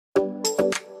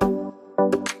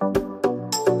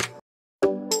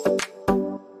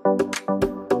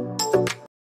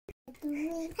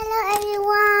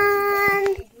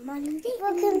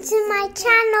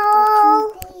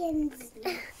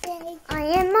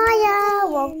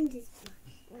before.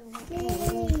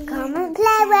 Come and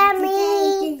play with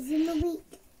me.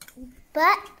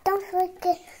 But don't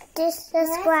forget to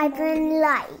subscribe and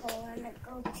like. I want to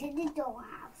go to the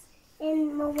dollhouse.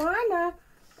 And Moana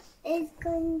is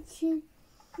going to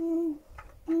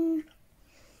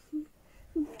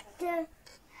the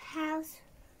house.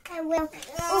 And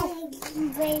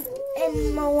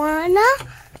and Moana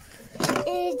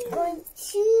is going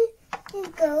to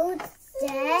go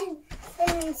there.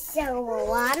 And so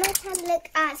Moana can look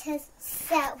at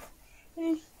herself.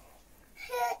 And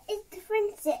here is the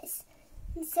princess.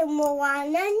 And so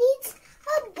Moana needs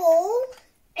a ball.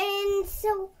 And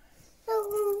so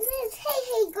there's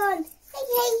Hey gone.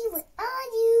 Hey, where are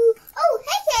you? Oh,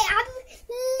 Hey, I'm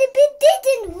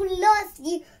didn't lost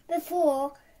you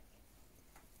before.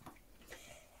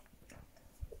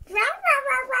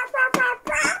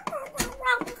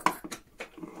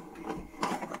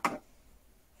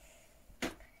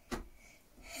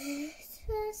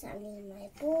 First, I need my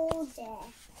ball there.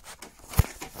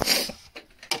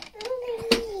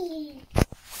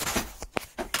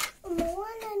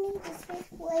 Moana needs a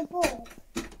switchblade ball.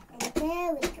 And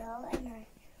there we go. And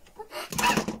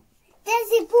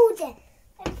there's a ball there.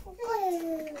 I forgot.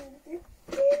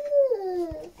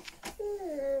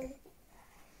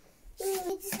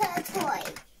 It's her toy.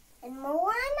 And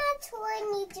Moana toy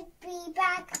needs to be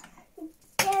back.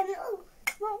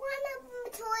 Moana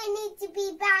toy needs to be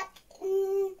back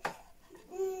in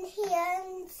here.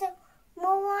 And so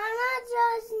Moana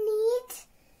just needs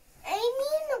a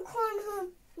unicorn who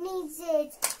needs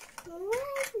it.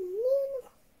 Where's the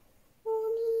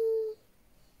unicorn?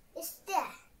 It's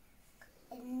there.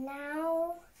 And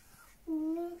now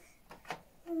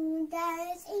there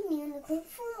is a unicorn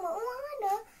for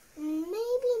Moana.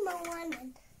 Maybe Moana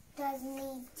does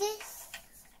need this.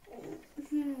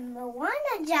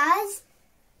 Moana does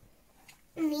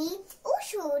need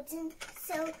orchards. And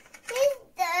so here's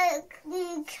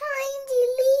the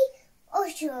kindly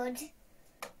orchard.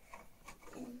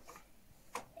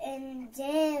 And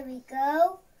there we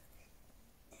go.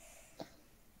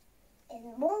 And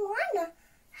Moana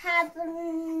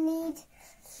haven't need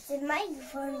the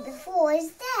microphone before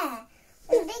is there.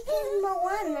 And because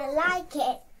Moana like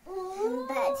it.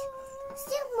 But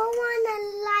still Moana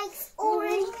likes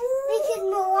orange because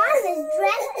Moana's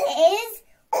dress is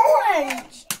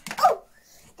orange. Oh,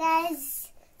 there's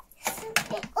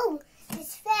something. Oh,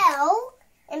 this fell.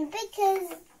 And because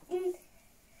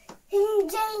they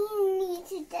need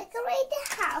to decorate the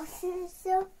house. And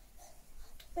so,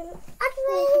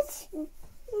 otherwise,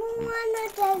 Moana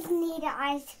does need an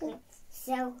ice cream.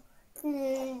 So,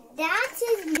 that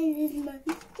is my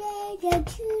day, the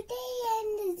Tuesday and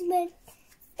this Monday,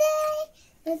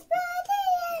 it's Friday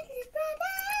and it's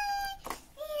Friday,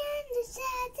 and it's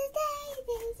Saturday,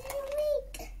 there's a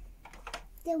week.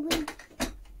 The week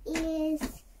is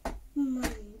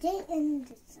Monday and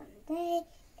it's Sunday,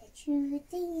 it's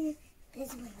Tuesday and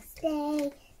it's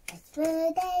Wednesday, it's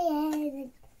Friday and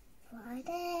it's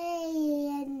Friday,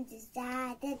 and it's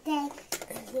Saturday,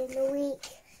 it's a week.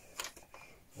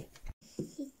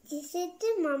 This is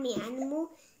the mommy animal,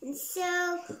 and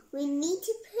so we need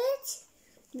to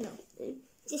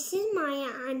this is my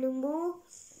animal,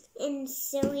 and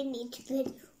so we need to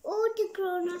put all the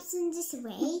grown-ups in this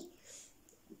way.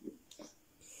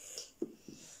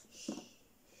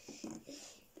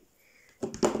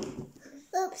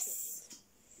 Oops.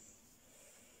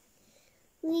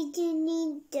 We do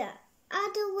need the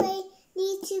other way,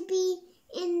 need to be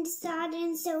in the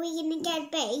garden so we're going to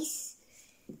get base.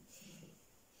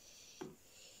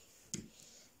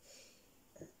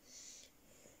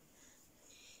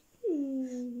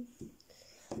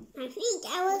 I think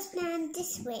I will stand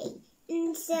this way,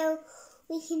 and so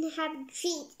we can have a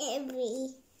treat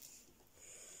every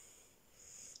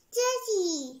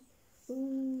Daddy.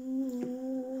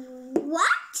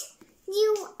 What?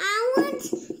 I want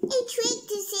a treat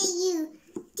to say you.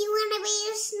 Do you want to be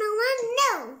a snowman?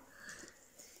 No.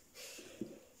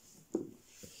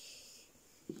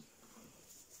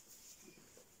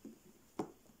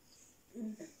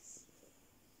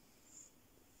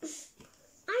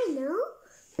 I know.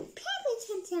 Peppa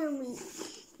can tell me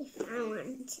if I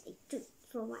want to do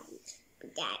for one.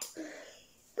 But Dad.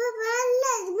 Papa,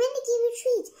 look, I'm going to give you a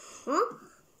treat. Huh?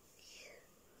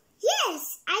 Yes,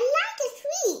 I like a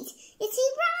treat. It's a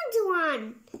round one.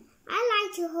 I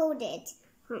like to hold it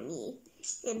from you.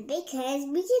 And because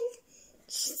we can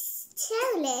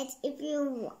tell it if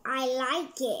I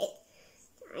like it.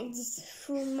 I just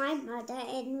for my mother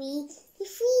and me to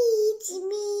feed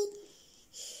me.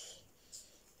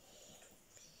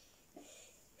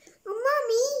 Oh,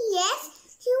 Mommy, yes?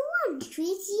 You want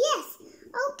treats? Yes.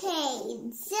 Okay,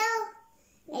 so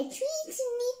a treat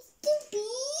needs to be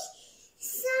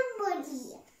somebody.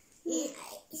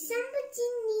 Somebody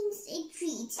needs a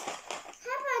treat.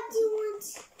 How about you want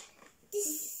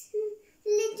this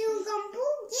little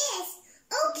gumball? Yes.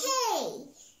 Okay.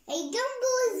 A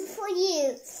gumball is for you.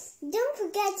 Don't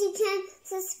forget you can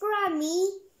subscribe me.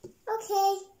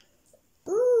 Okay.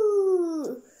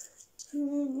 Ooh.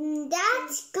 That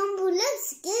gumball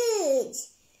looks good.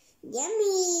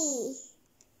 Yummy.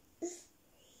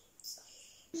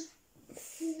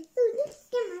 Ooh, look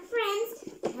at my friends,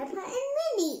 Peppa and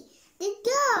Minnie, the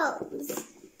dolls.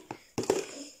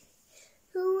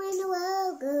 Who in the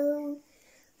world go?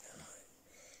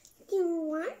 You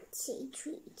want a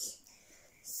treat?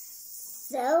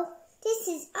 So this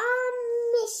is our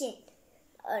mission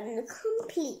on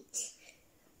complete.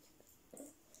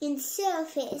 In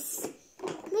surface,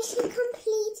 mission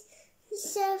complete.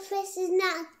 Surface is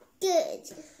not good.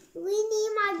 We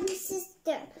need my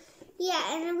sister. Yeah,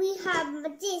 and we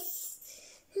have this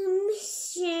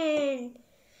mission.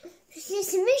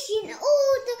 This mission,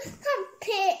 all the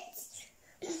carpets.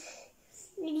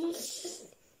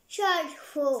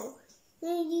 Chargeful. I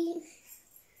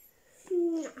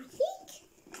think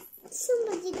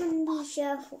somebody can be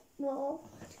shuffle.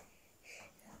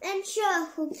 And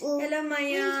shuffle. Hello,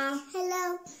 Maya.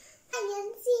 Hello. I can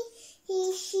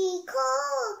see she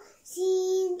calls.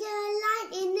 See the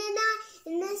light in the night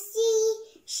in the sea.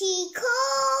 She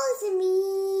calls me,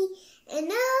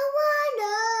 and I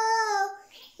wonder,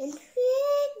 and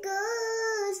here it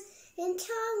goes, and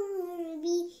time will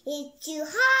be it too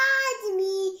hard to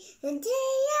me, and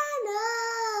I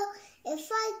know if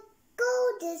I go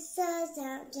the sun's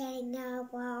out, I know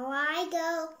where I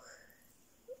go.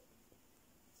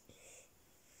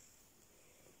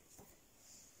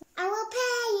 I will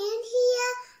pay in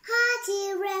here hard to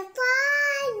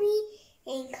refine me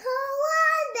and call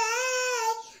one day.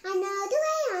 I know the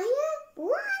way I am.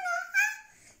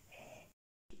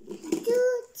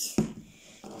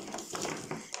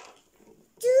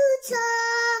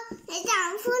 It's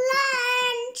down for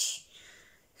lunch.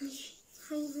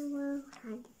 I will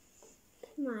have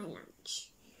my lunch.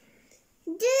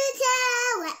 Daughter,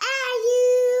 where are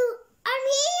you? I'm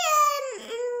here,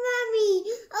 Mommy.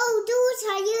 Oh,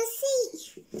 daughter, you see.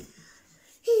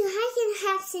 I can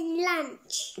have some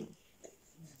lunch.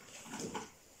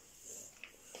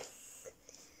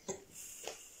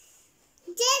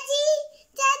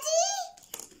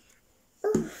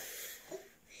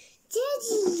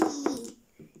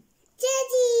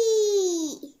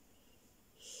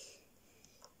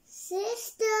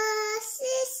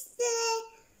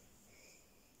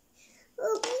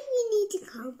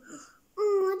 Come.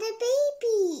 Oh, the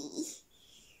baby.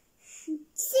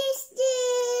 Sister.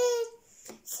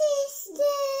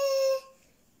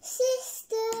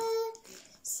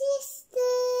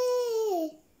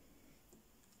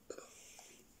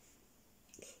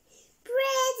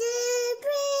 Brother.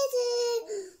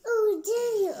 Oh,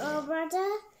 there you are, brother.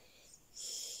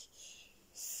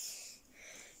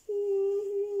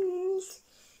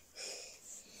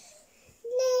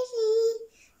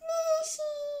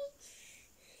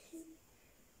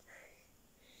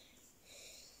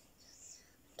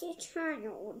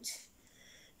 Child.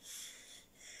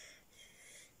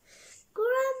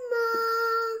 Grandma.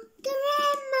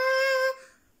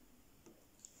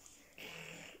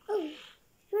 Oh,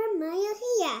 Grandma, you're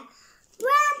here.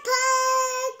 Grandpa.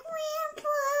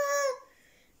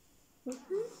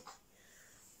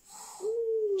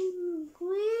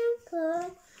 Grandpa,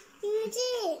 you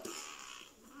did.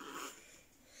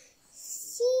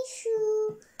 Shishu.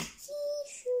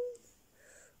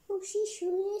 Oh, Shishu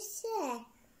is there.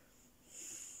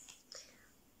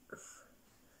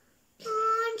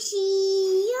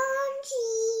 Auntie.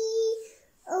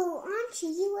 Oh, Auntie,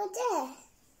 you were there.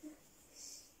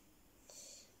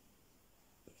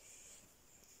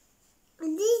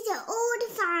 And these are all the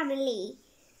family.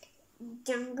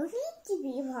 Jungle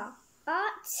Beaver.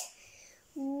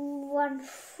 One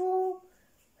for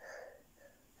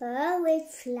her with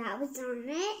flowers on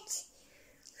it.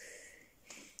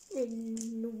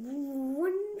 And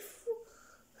one for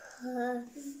her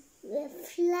with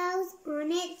flowers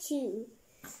on it too.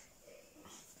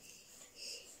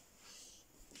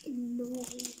 No.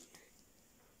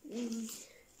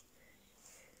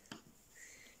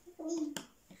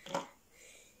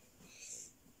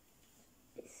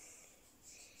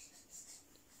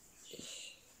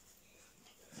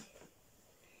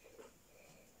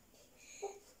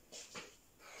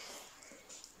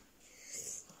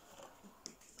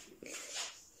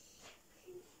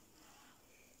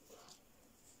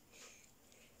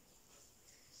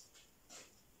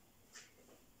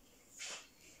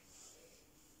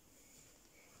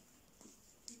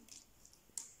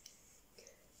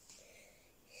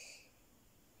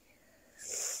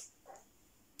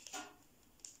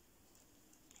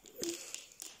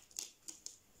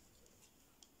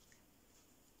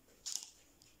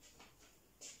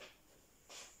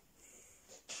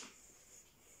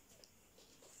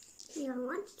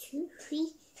 2, 3,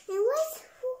 and what's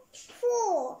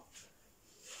 4?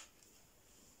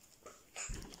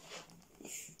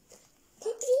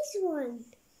 Take this one.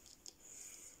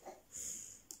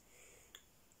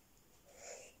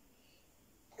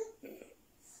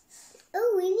 Oh,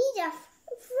 we need our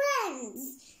friends.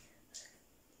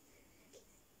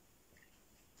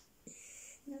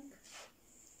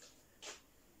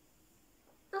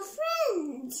 Our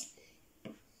friends.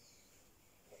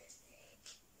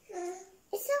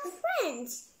 It's our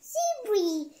friends. Zebra,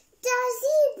 the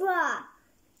zebra.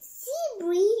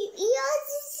 Zebra, you're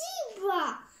the zebra.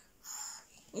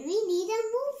 And we need a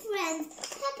more friends.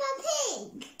 Peppa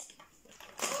Pig.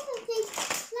 Peppa Pig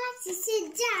likes to sit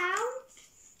down.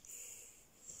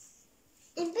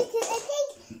 And because I think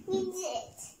needs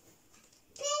it.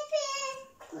 Peppa,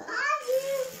 where are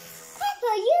you?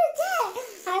 Peppa, you're there.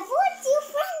 I thought your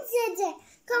friends are there.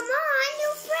 Come on,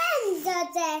 your friends are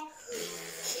there.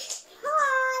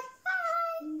 Hi,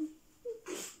 hi.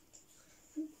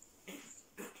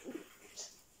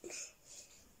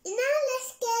 Now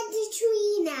let's get the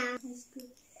tree now.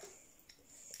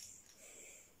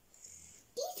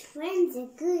 These friends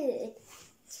are good.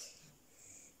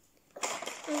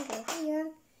 I go here.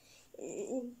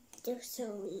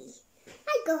 Sorry. I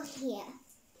go here.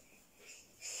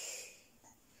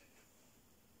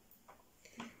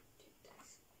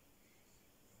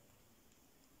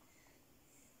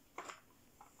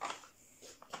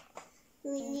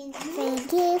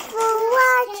 Thank you for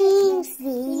watching.